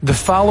The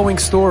following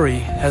story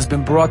has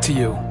been brought to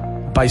you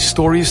by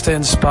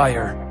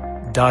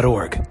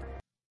StoriesToInspire.org.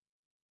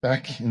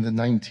 Back in the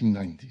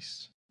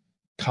 1990s,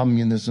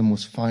 communism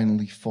was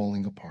finally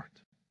falling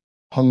apart.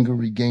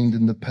 Hungary gained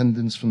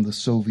independence from the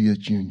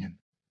Soviet Union.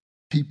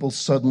 People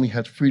suddenly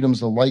had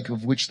freedoms the like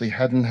of which they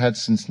hadn't had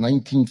since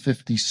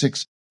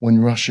 1956 when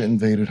Russia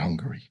invaded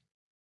Hungary.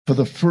 For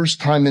the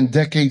first time in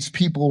decades,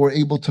 people were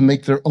able to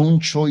make their own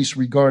choice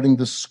regarding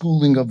the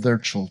schooling of their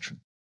children.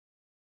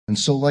 And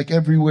so, like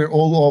everywhere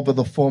all over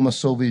the former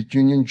Soviet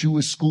Union,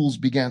 Jewish schools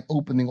began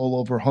opening all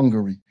over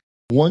Hungary.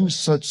 One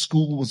such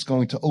school was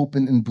going to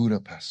open in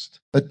Budapest.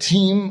 A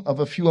team of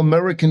a few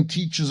American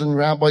teachers and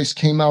rabbis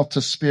came out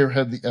to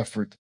spearhead the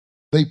effort.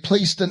 They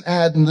placed an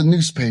ad in the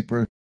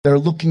newspaper. They're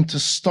looking to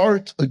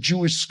start a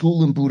Jewish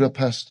school in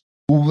Budapest.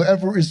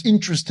 Whoever is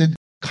interested,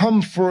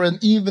 come for an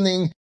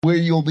evening where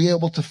you'll be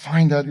able to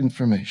find out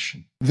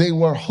information. They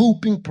were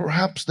hoping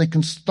perhaps they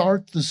can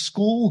start the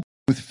school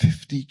with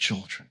 50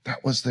 children.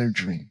 That was their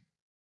dream.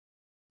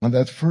 On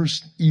that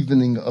first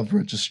evening of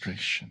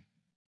registration,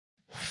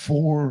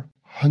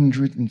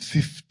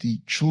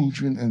 450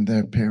 children and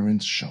their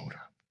parents showed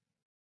up.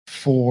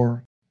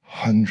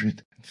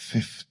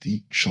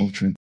 450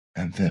 children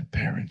and their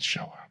parents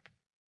show up.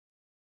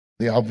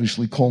 They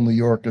obviously call New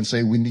York and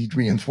say, we need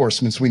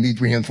reinforcements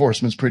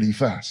pretty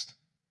fast.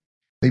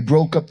 They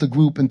broke up the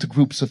group into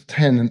groups of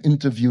 10 and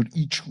interviewed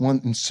each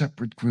one in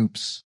separate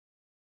groups.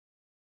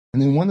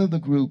 And in one of the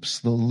groups,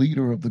 the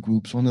leader of the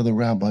groups, one of the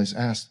rabbis,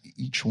 asked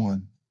each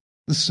one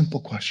this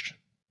simple question: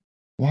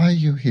 why are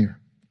you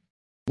here?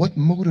 What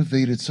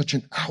motivated such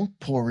an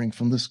outpouring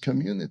from this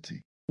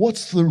community?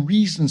 What's the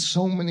reason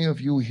so many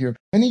of you are here?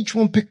 And each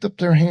one picked up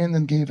their hand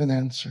and gave an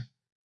answer.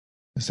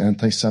 There's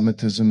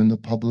anti-Semitism in the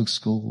public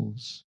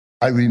schools.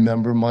 I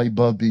remember my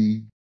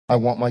bubby. I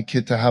want my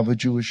kid to have a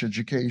Jewish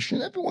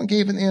education. Everyone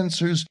gave an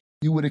answers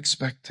you would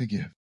expect to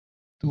give.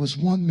 There was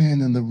one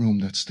man in the room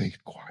that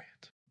stayed quiet,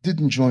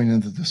 didn't join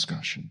in the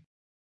discussion.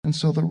 And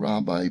so the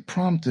rabbi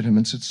prompted him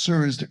and said,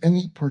 sir, is there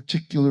any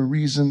particular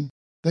reason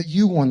that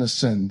you want to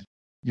send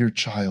your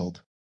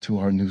child to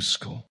our new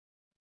school?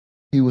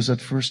 He was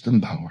at first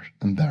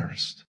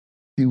embarrassed.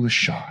 He was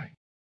shy.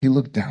 He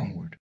looked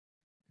downward.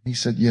 He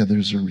said, yeah,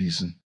 there's a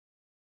reason.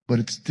 But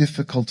it's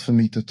difficult for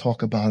me to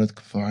talk about it,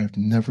 for I've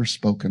never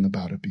spoken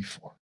about it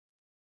before.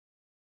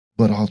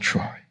 But I'll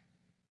try.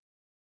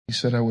 He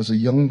said, I was a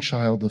young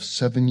child of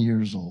 7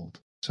 years old,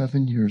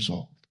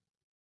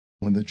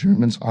 when the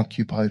Germans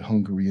occupied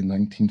Hungary in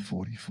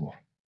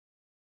 1944.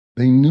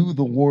 They knew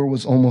the war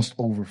was almost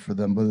over for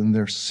them, but in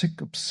their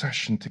sick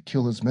obsession to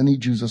kill as many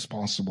Jews as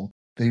possible,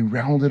 they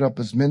rounded up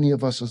as many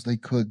of us as they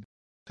could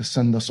to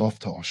send us off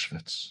to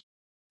Auschwitz.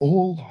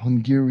 All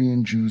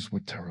Hungarian Jews were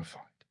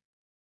terrified.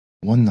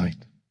 One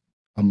night,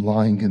 I'm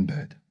lying in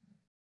bed,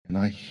 and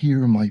I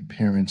hear my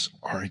parents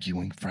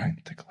arguing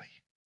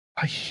frantically.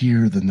 I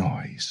hear the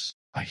noise.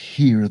 I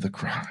hear the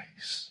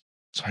cries.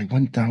 So I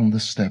went down the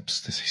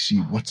steps to see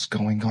what's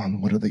going on.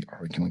 What are they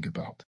arguing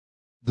about?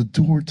 The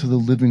door to the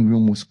living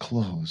room was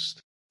closed.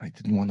 I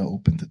didn't want to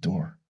open the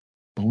door,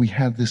 but we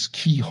had this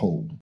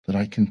keyhole that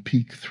I can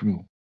peek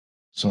through.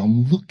 So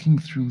I'm looking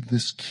through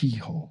this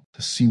keyhole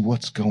to see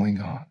what's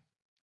going on.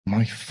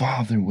 My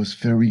father was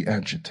very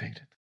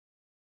agitated.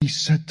 He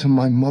said to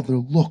my mother,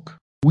 look,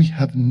 we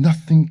have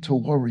nothing to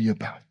worry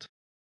about.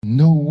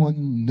 No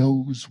one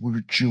knows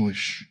we're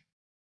Jewish.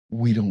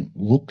 We don't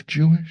look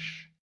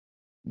Jewish.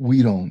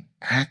 We don't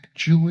act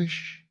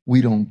Jewish.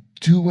 We don't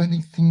do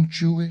anything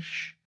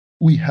Jewish.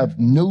 We have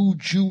no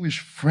Jewish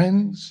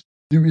friends.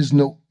 There is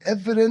no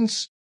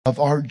evidence of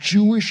our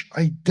Jewish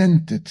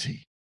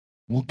identity.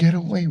 We'll get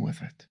away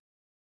with it.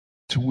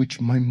 To which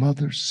my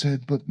mother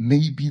said, but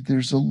maybe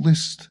there's a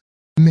list.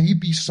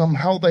 Maybe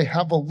somehow they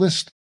have a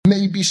list.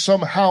 Maybe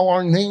somehow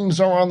our names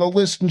are on the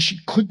list, and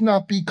she could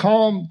not be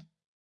calmed.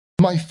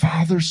 My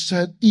father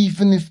said,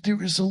 even if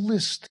there is a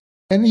list,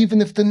 and even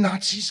if the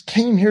Nazis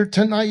came here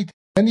tonight,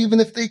 and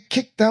even if they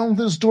kicked down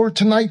this door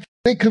tonight,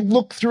 they could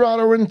look throughout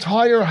our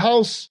entire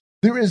house.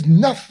 There is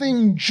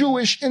nothing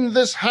Jewish in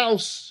this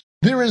house.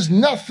 There is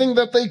nothing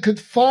that they could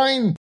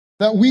find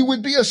that we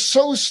would be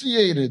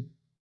associated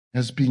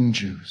as being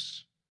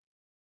Jews.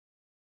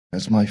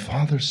 As my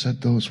father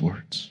said those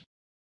words,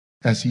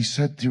 as he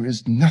said, there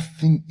is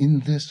nothing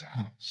in this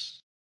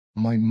house,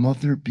 my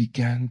mother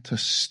began to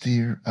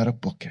stare at a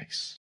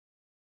bookcase.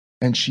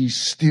 And she's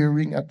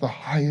staring at the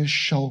highest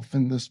shelf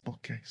in this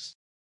bookcase.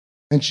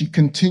 And she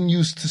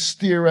continues to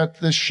stare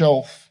at this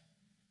shelf.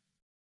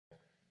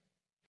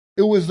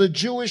 It was the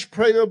Jewish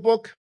prayer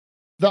book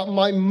that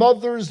my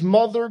mother's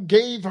mother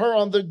gave her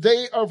on the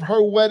day of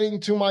her wedding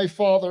to my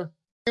father.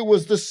 It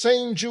was the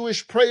same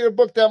Jewish prayer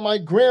book that my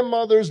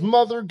grandmother's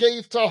mother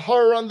gave to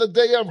her on the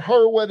day of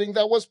her wedding,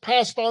 that was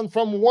passed on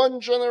from one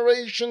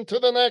generation to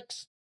the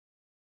next.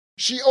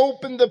 She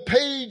opened the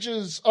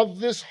pages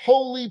of this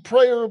holy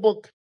prayer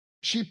book.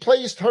 She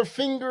placed her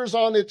fingers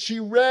on it. She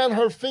ran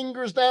her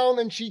fingers down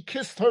and she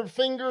kissed her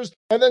fingers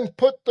and then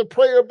put the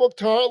prayer book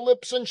to her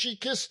lips and she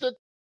kissed it.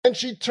 And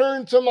she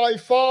turned to my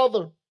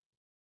father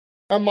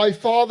And my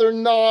father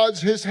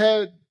nods his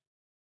head.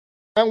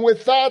 And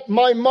with that,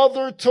 my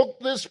mother took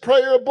this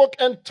prayer book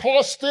and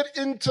tossed it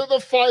into the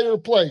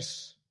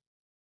fireplace.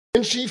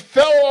 And she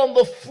fell on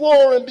the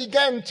floor and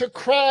began to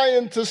cry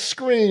and to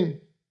scream.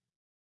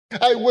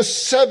 I was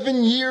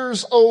 7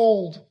 years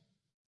old.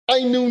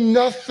 I knew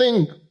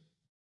nothing.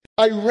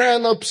 I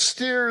ran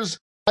upstairs.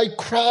 I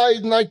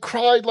cried and I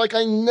cried like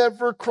I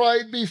never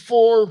cried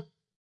before.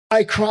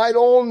 I cried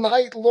all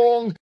night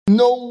long.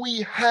 No,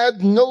 we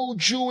had no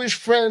Jewish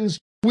friends.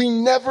 We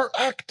never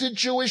acted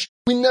Jewish.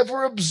 We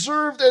never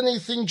observed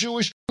anything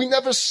Jewish. We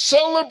never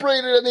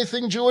celebrated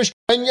anything Jewish.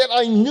 And yet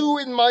I knew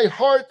in my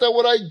heart that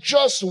what I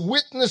just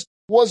witnessed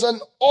was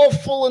an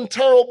awful and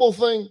terrible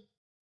thing.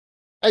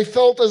 I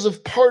felt as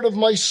if part of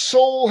my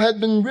soul had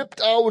been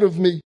ripped out of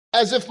me,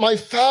 as if my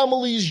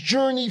family's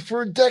journey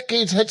for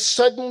decades had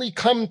suddenly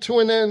come to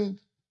an end.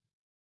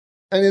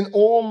 And in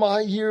all my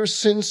years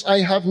since, I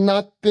have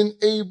not been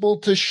able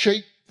to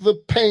shake the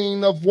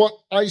pain of what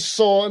I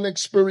saw and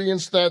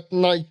experienced that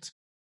night.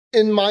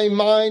 In my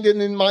mind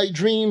and in my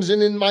dreams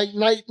and in my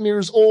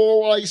nightmares,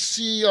 all I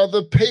see are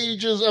the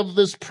pages of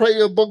this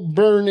prayer book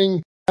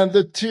burning, and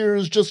the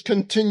tears just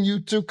continue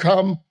to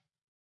come.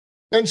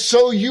 And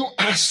so you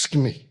ask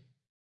me,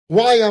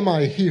 why am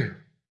I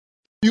here?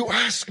 You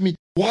ask me,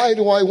 why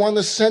do I want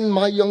to send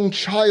my young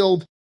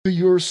child to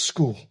your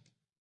school?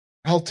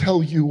 I'll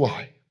tell you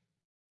why.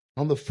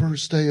 On the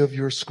first day of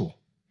your school,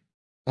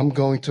 I'm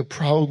going to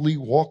proudly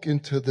walk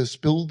into this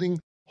building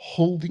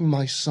holding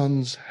my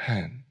son's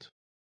hand.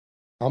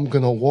 I'm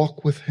going to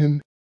walk with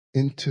him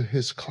into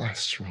his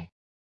classroom.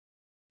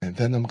 And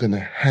then I'm going to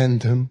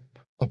hand him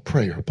a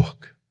prayer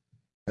book.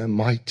 And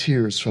my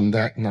tears from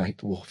that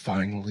night will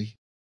finally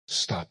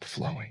stop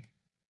flowing.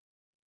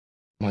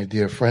 My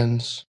dear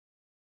friends,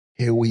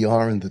 here we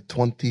are in the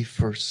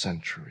 21st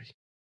century.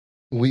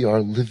 We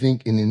are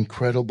living in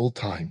incredible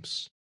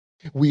times.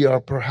 We are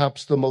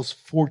perhaps the most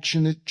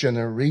fortunate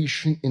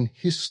generation in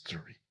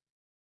history.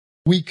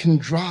 We can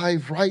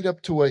drive right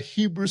up to a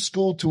Hebrew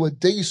school, to a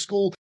day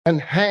school, and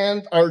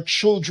hand our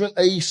children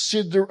a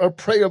Siddur, a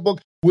prayer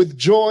book, with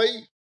joy,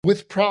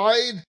 with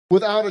pride,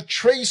 without a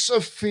trace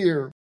of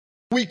fear.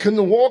 We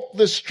can walk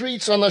the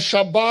streets on a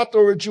Shabbat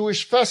or a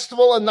Jewish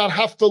festival and not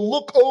have to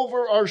look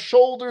over our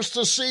shoulders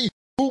to see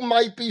who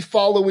might be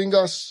following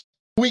us.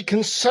 We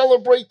can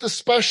celebrate the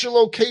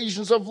special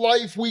occasions of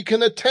life. We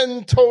can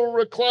attend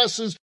Torah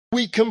classes.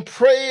 We can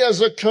pray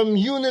as a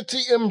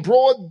community in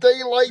broad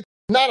daylight,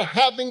 not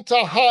having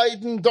to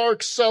hide in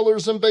dark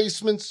cellars and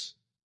basements.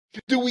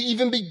 Do we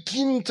even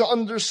begin to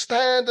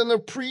understand and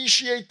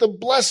appreciate the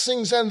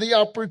blessings and the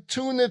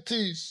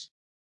opportunities?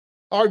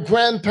 Our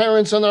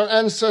grandparents and our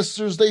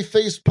ancestors, they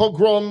faced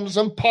pogroms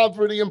and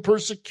poverty and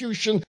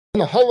persecution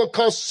and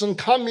holocausts and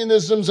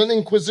communisms and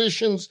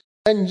inquisitions,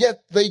 and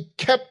yet they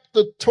kept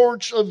the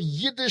torch of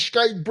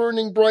Yiddishkeit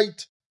burning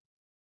bright,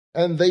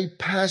 and they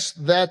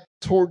passed that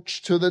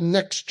torch to the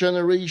next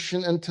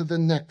generation and to the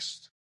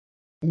next.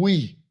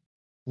 We,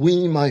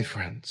 my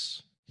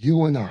friends,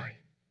 you and I,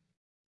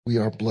 we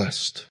are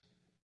blessed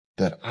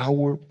that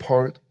our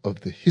part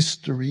of the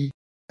history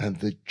and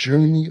the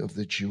journey of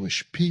the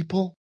Jewish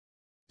people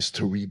is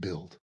to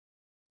rebuild.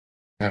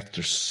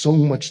 After so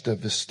much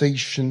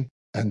devastation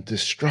and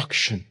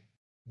destruction,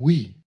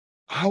 we,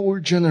 our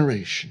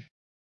generation,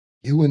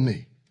 you and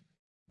me,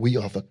 we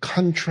are the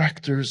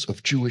contractors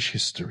of Jewish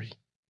history.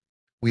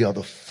 We are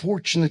the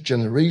fortunate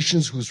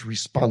generations whose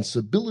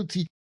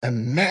responsibility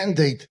and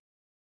mandate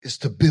is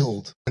to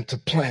build and to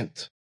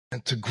plant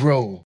and to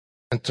grow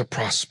and to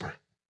prosper.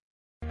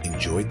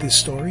 Enjoyed this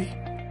story?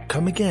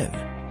 Come again.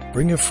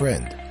 Bring a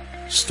friend.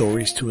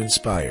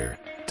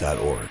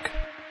 StoriesToInspire.org